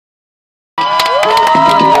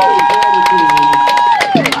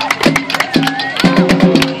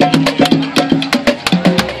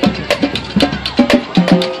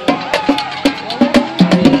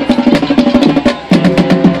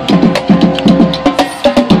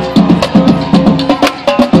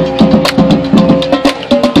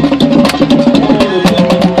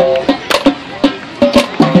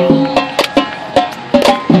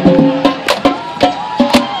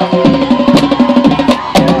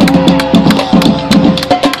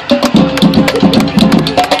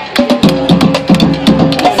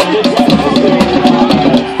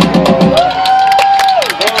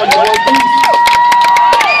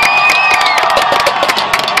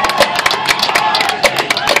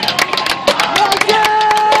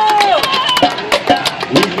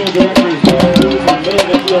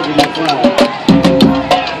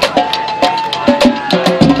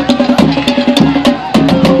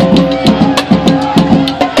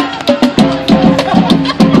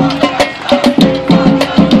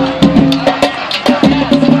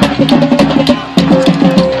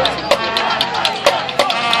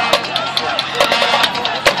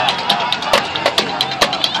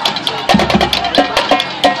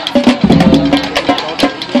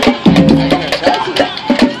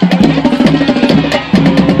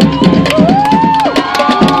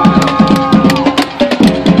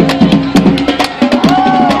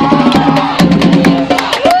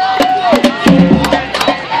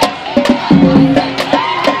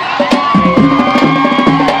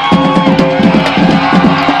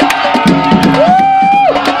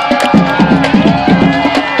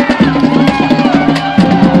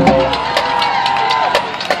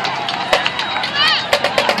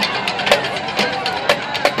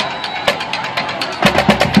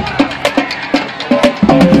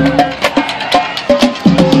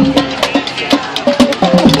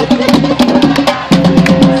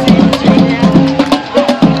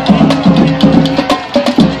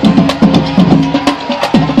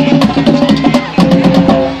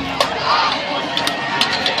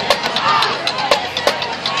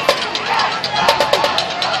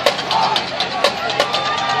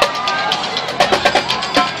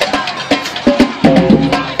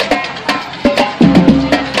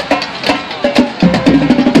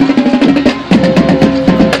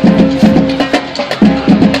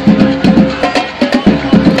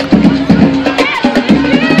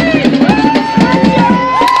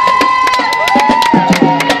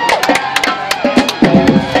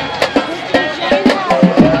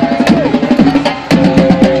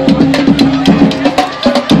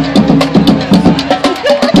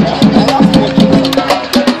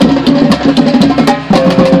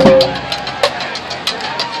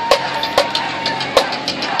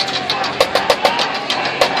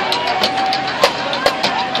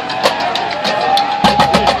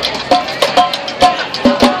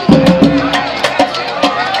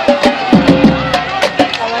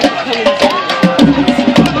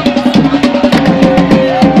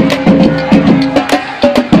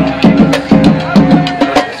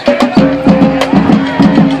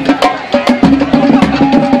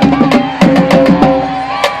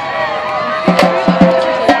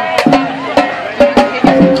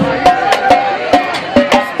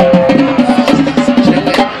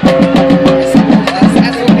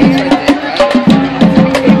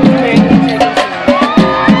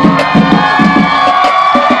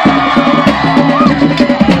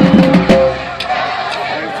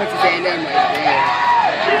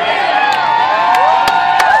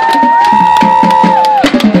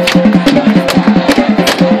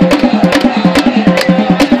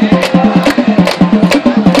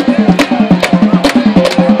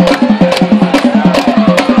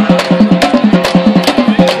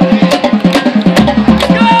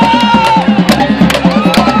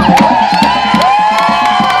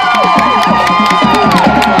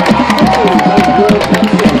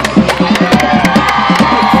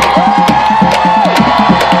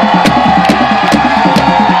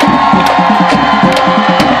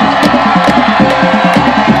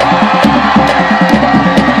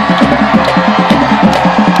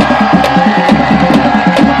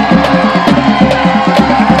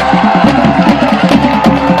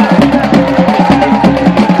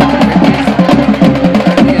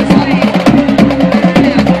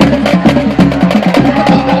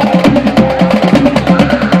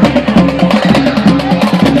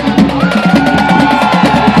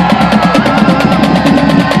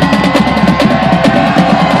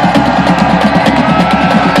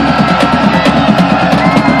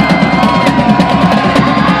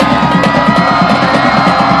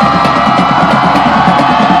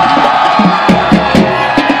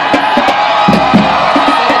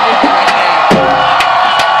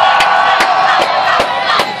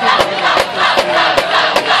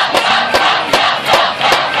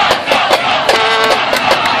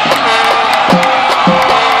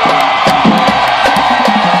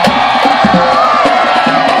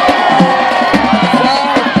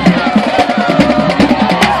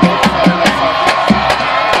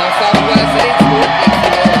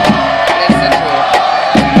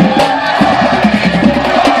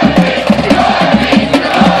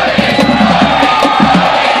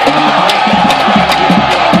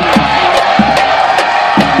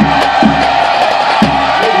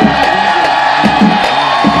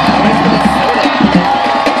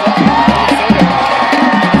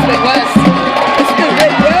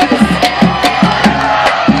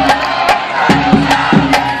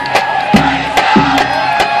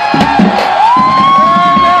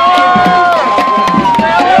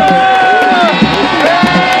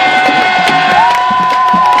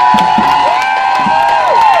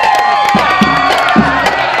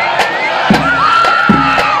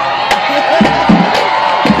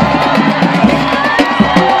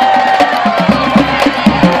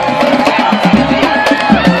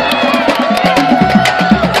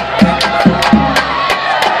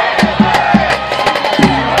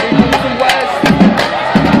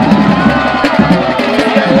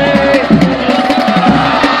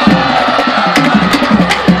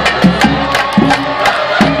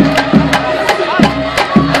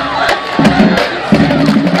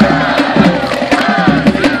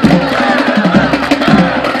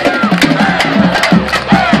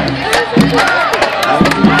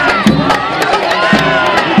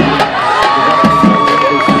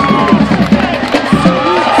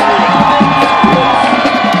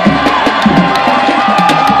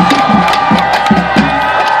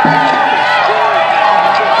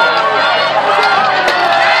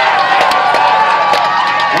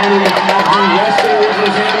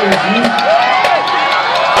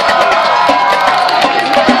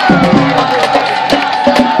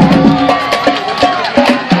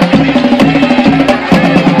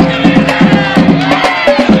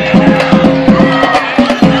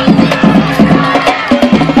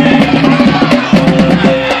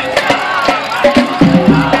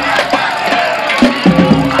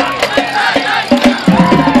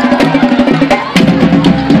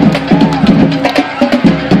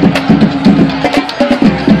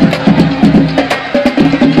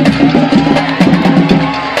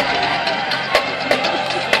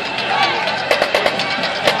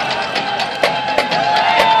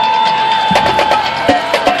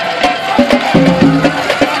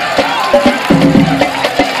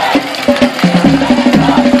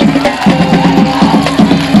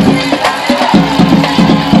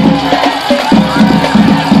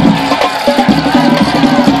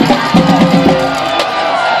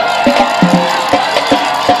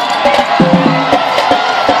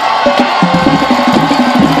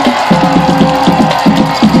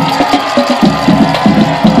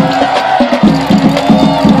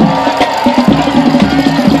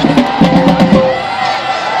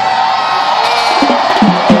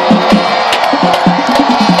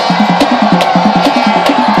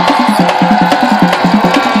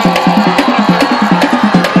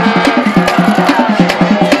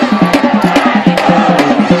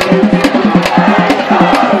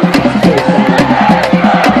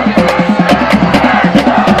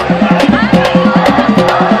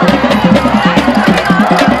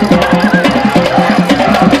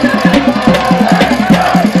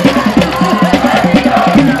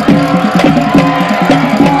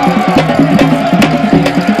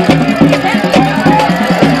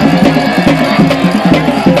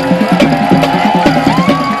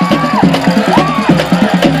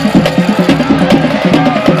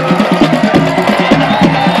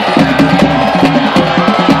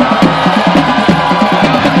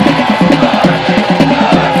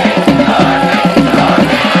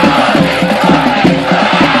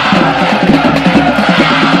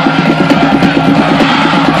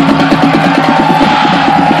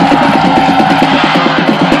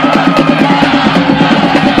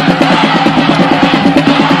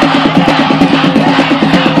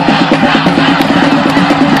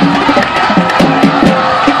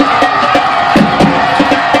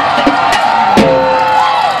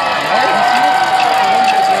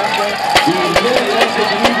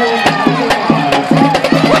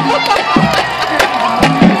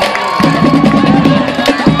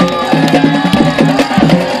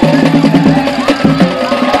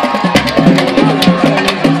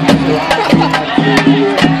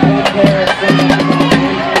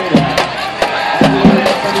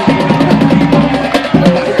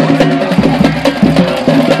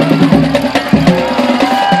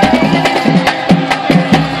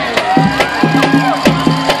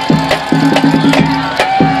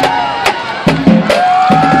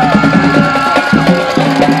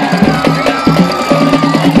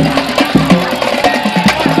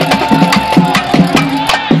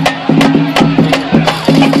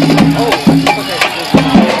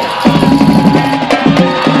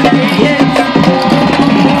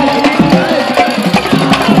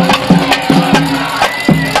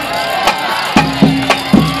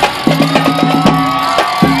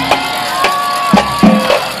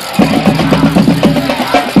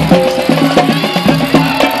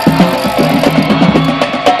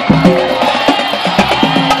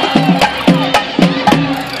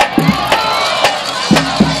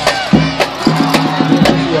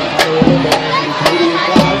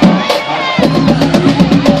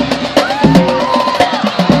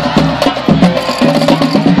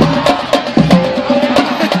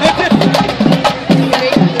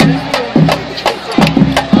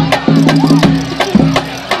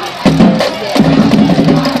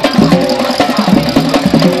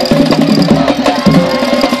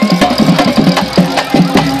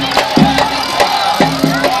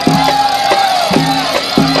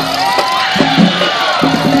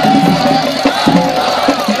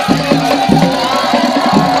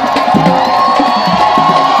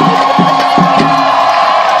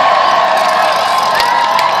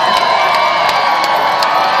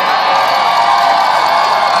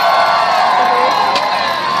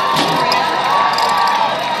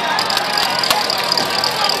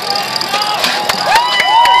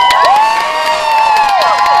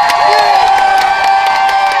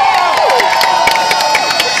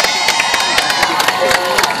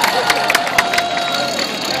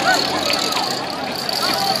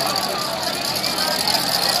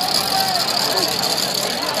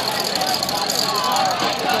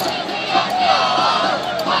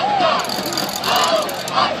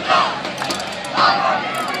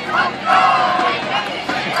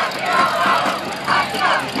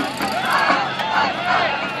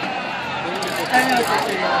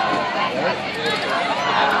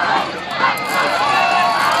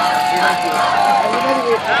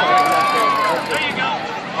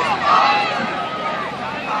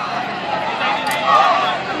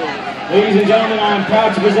Ladies and gentlemen, I am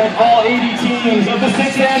proud to present all 80 teams of the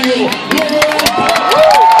 6th Annual Quidditch World Cup.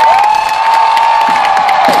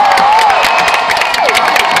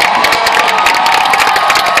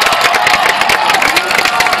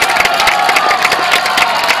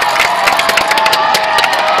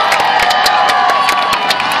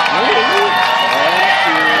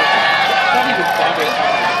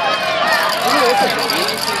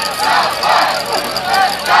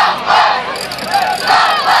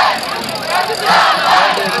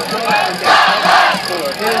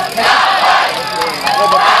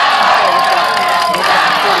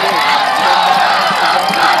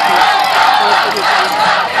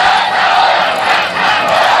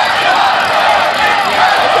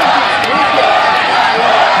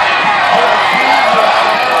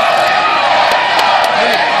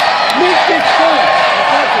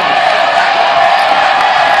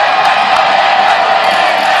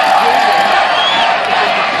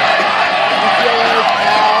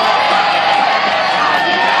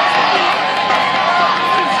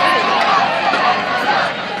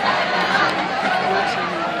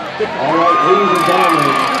 Alright, ladies and gentlemen,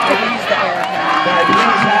 can I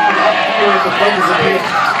please have up here at the front of the pitch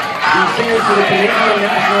the singers for the Canadian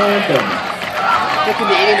National Anthem? The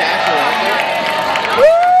Canadian National Anthem?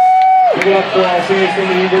 Give it up for our singers from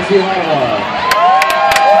the University of Ottawa.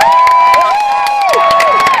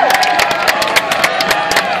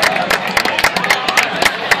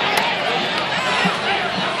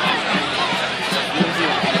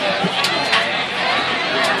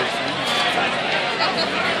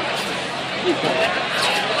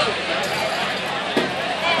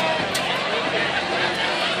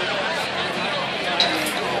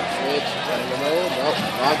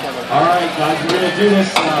 Alright guys, we're going to do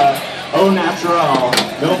this au naturel,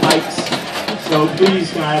 no mics. So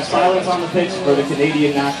please, can I have silence on the pitch for the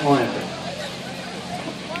Canadian National Anthem?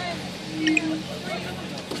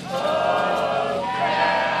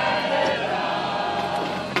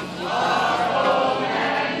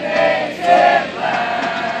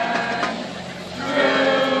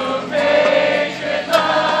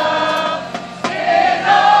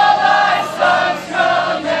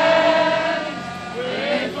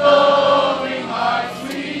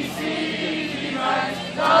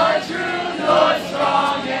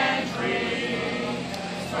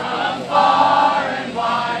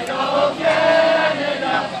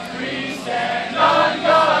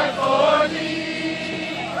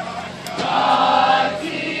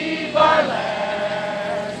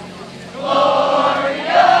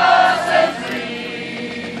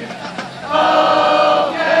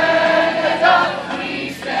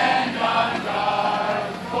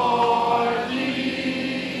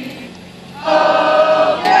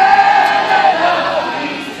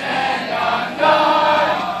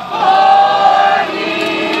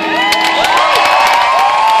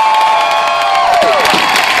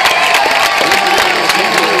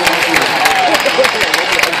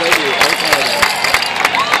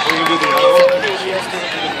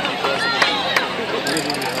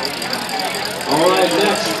 Alright,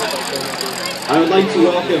 next, I would like to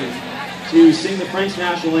welcome to sing the French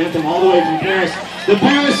National Anthem all the way from Paris, the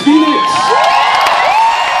Paris Phoenix!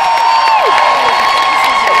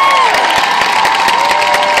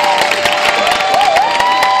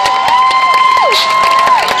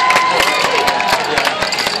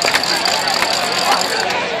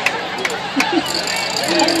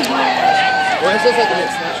 Why is this like a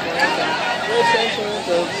national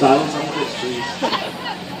anthem? Silence on the pitch, please.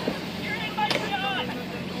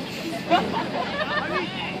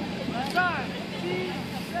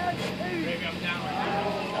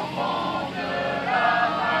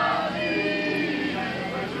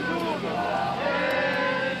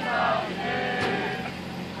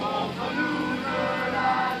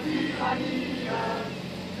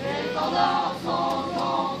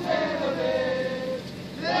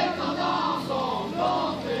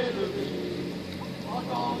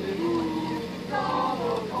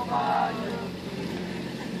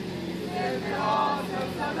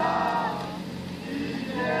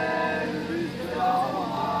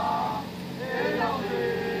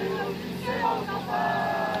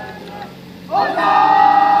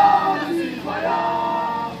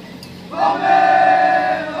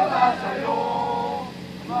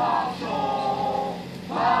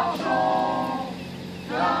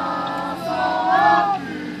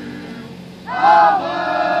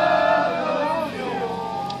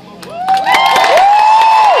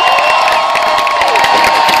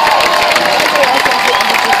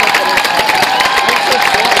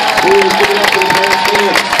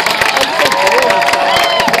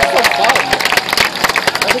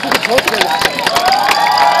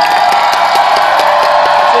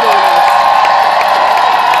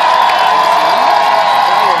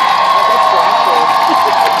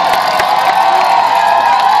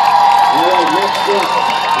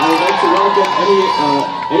 welcome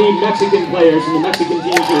any Mexican players from the Mexican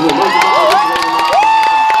teams who would like to participate.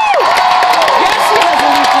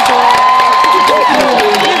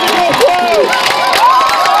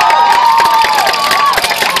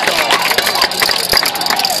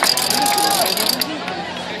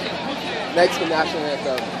 Mexican national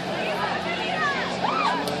anthem.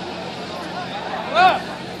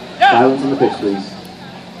 Silence on the pitch, please.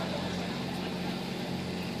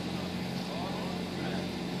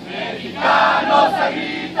 Mexicanos al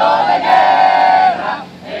grito de guerra,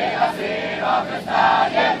 el acero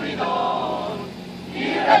aprestar el bridón,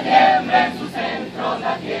 y retiembla en sus centros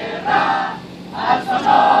la tierra, al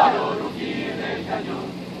sonoro rugir del cañón.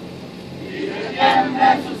 Y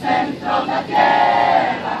retiembla en sus centros la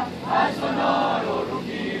tierra, al sonoro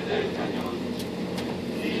rugir del cañón.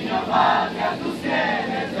 Niña patria, tus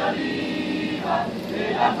sienes de oliva, de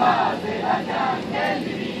la paz del arcángel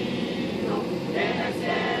divino, en el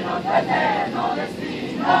cielo tu eterno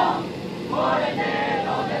destino, por el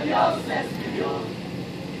dedo de Dios se escribió.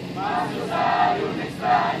 Mas Dios hay un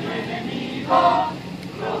extraño enemigo,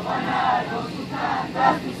 profanado sus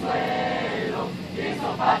tantas tu suelo, hizo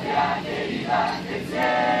patria querida del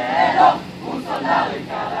cielo, un soldado en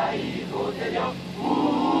cada hijo te dio,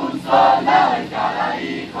 un soldado en cada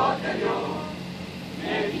hijo te dio.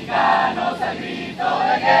 Mexicanos al grito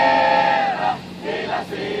de guerra, el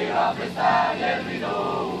acero aprestar el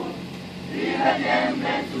bridón, y retiembla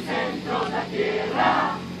en sus centros la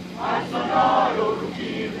tierra, al sonoro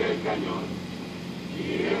rugir del cañón. Y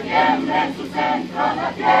retiembla en sus centros la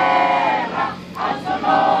tierra, al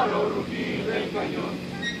sonoro rugir del cañón.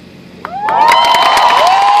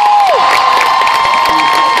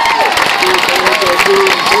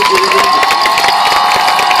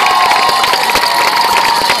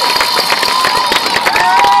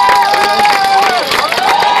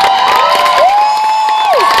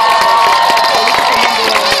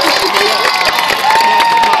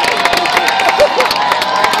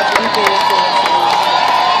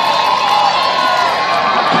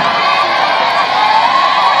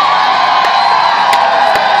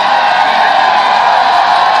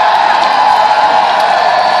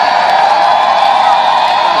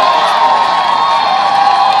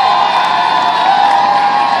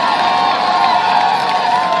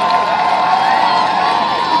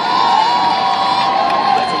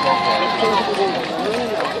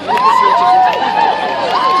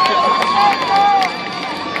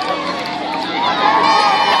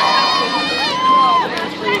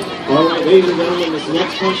 Ladies and gentlemen, this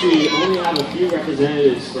next country we only have a few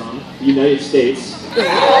representatives from, the United States. So we're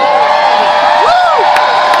going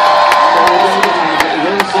to have a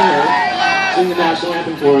young singer sing the national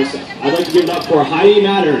anthem for us. I'd like to give it up for Heidi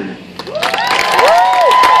Mattern.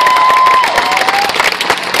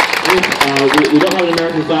 We don't have an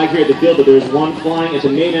American flag here at the field, but there's one flying at the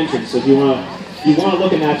main entrance, so if you want to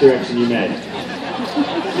look in that direction, you may.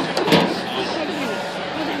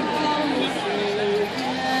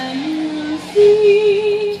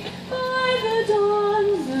 By the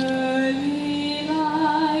dawn's early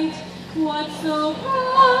light, what so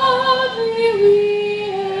proudly we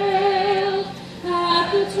hailed at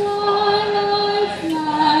the twilight's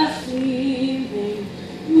last gleaming,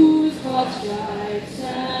 whose hot stripes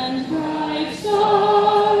and bright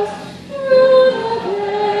stars through the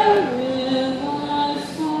perilous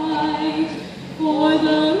fight, for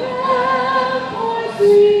the ramparts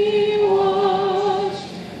we watched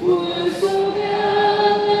were so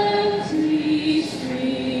gallantly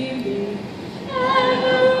streaming, and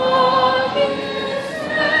the rockets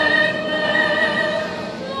strengthened,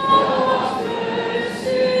 lost their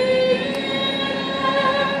singing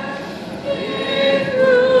air. It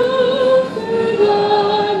grew through the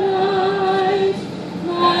night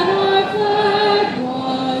that our flag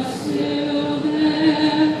was still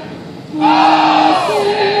there. Ah,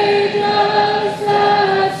 saved us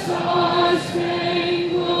that star-spangled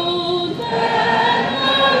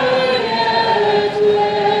banner yet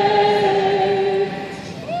waved,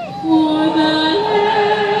 for the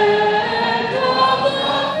land of the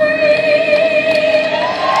free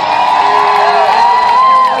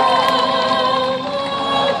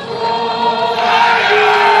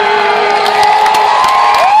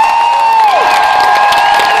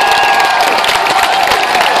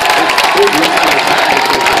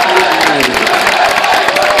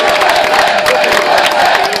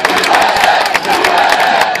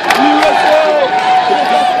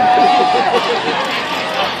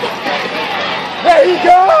There you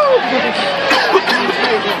go!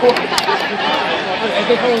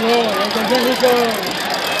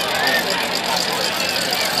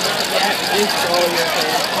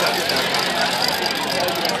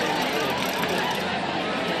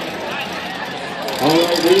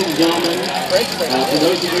 right, ladies and gentlemen, for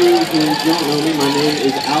those of you who don't know me, my name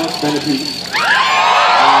is Alex Benapete.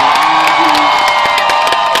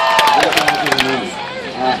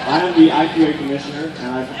 I am the IQA commissioner, and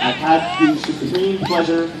I've had the supreme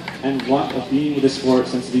pleasure and luck of being with the sport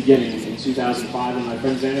since the beginning in 2005 when my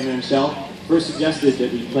friend Xander Manchel first suggested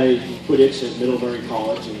that we play Quidditch at Middlebury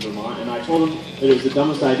College in Vermont, and I told him that it was the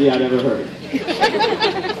dumbest idea I'd ever heard.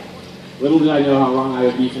 Little did I know how wrong I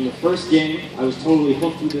would be. From the first game, I was totally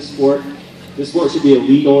hooked with this sport. This sport should be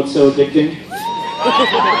illegal, it's so addicting. You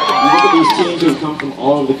look at these teams who have come from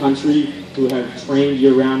all over the country, who have trained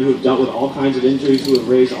year-round, who have dealt with all kinds of injuries, who have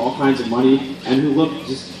raised all kinds of money, and who look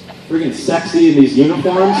just friggin' sexy in these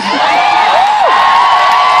uniforms.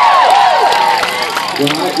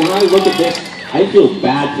 When I look at this, I feel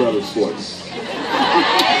bad for other sports.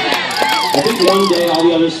 I think one day all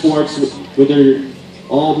the other sports with their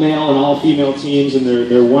all-male and all-female teams and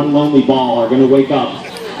their one lonely ball are going to wake up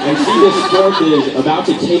and see this sport that is about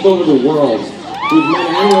to take over the world, with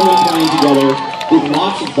men and women playing together, with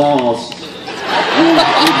lots of balls, with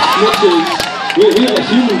switches. We have a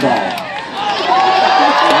human ball.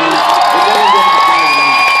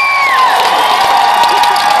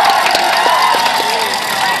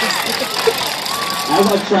 As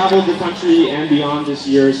I've traveled the country and beyond this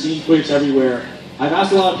year, seen Quidditch everywhere, I've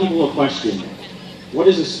asked a lot of people a question. What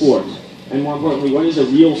is a sport? And more importantly, what is a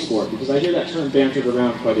real sport? Because I hear that term bantered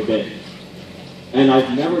around quite a bit. And I've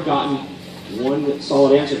never gotten one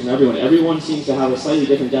solid answer from everyone. Everyone seems to have a slightly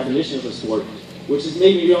different definition of a sport, which has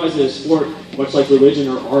made me realize that a sport, much like religion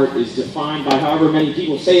or art, is defined by however many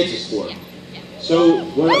people say it's a sport. So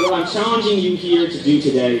what I'm challenging you here to do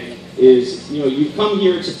today is, you've come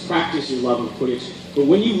here to practice your love of Quidditch, but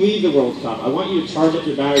when you leave the World Cup, I want you to charge up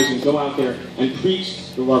your batteries and go out there and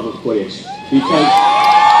preach the love of Quidditch. Because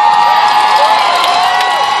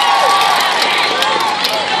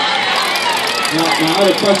now I have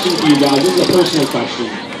a question for you guys. This is a personal question.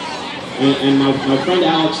 And my friend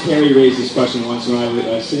Alex Perry raised this question once when I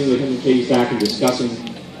was sitting with him and Katie Stack and discussing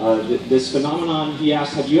this phenomenon. He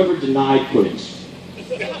asked, have you ever denied Quidditch?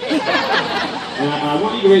 And I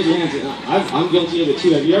want you to raise your hands. I'm guilty of it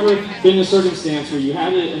too. Have you ever been in a circumstance where you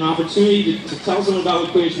had an opportunity to tell someone about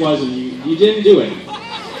what Quidditch was and you didn't do it?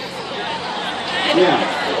 Yeah.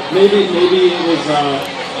 Maybe it was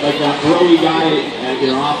like that burly guy at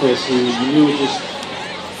your office who you knew would just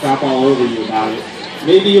crap all over you about it.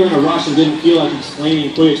 Maybe you were in a rush and didn't feel like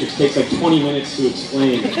explaining Quidditch, which takes like 20 minutes to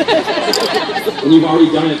explain. And you've already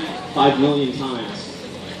done it 5 million times.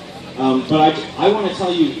 But I want to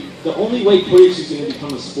tell you, the only way Quidditch is going to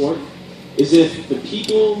become a sport is if the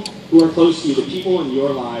people who are close to you, the people in your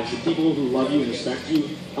lives, the people who love you and respect you,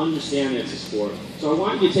 understand that it's a sport. So I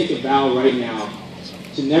want you to take a vow right now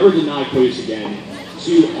to never deny Quidditch again,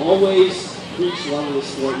 to always preach love of the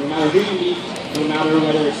sport, no matter who you meet, no matter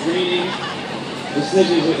whether it's raining. The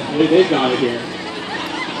snitches, they've got it here.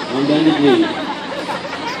 On bended knee.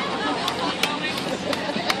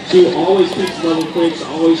 To always preach love of Quidditch,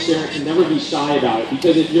 always share it, to never be shy about it.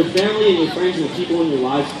 Because if your family and your friends and the people in your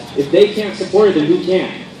lives, if they can't support it, then who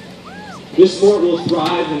can? This sport will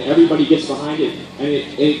thrive when everybody gets behind it, and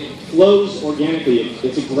it flows organically.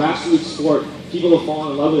 It's a grassroots sport. People will fall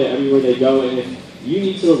in love with it everywhere they go, and if you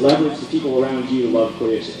need to leverage the people around you to love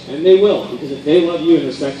Quidditch. And they will, because if they love you and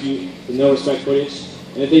respect you, then they'll respect Quidditch.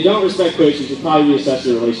 And if they don't respect Quidditch, you should probably reassess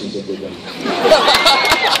your relationship with them.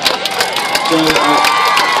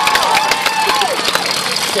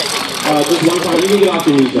 Just one part. You can get off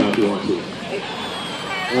your knees now if you want to.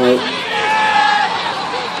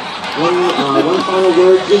 One final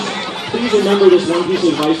word. Just please remember this one piece of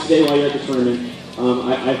advice today while you're at the tournament.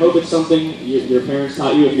 I hope it's something your parents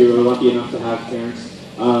taught you if you were lucky enough to have parents.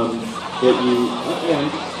 That you...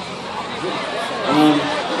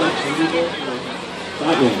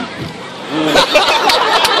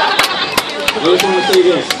 I just want to say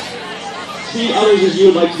this. Treat others as you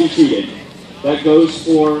would like to be treated. That goes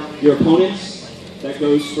for your opponents, that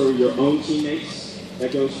goes for your own teammates,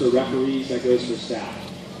 that goes for referees, that goes for staff.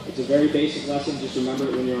 It's a very basic lesson, just remember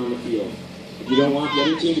it when you're on the field. If you don't want the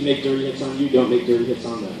other team to make dirty hits on you, don't make dirty hits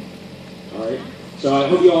on them. Alright? So I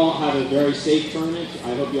hope you all have a very safe tournament.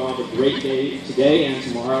 I hope you all have a great day today and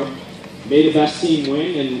tomorrow. May the best team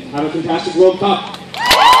win and have a fantastic World Cup.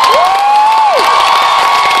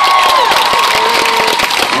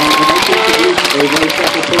 I'd like to introduce a very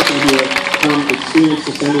special person here from Experience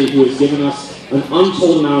Kissimmee who has given us an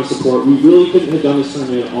untold amount of support. We really couldn't have done this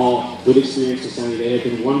tournament at all with Experience Kissimmee. They have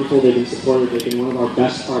been wonderful, they've been supportive, they've been one of our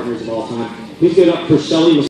best partners of all time. Please give it up for Shelley.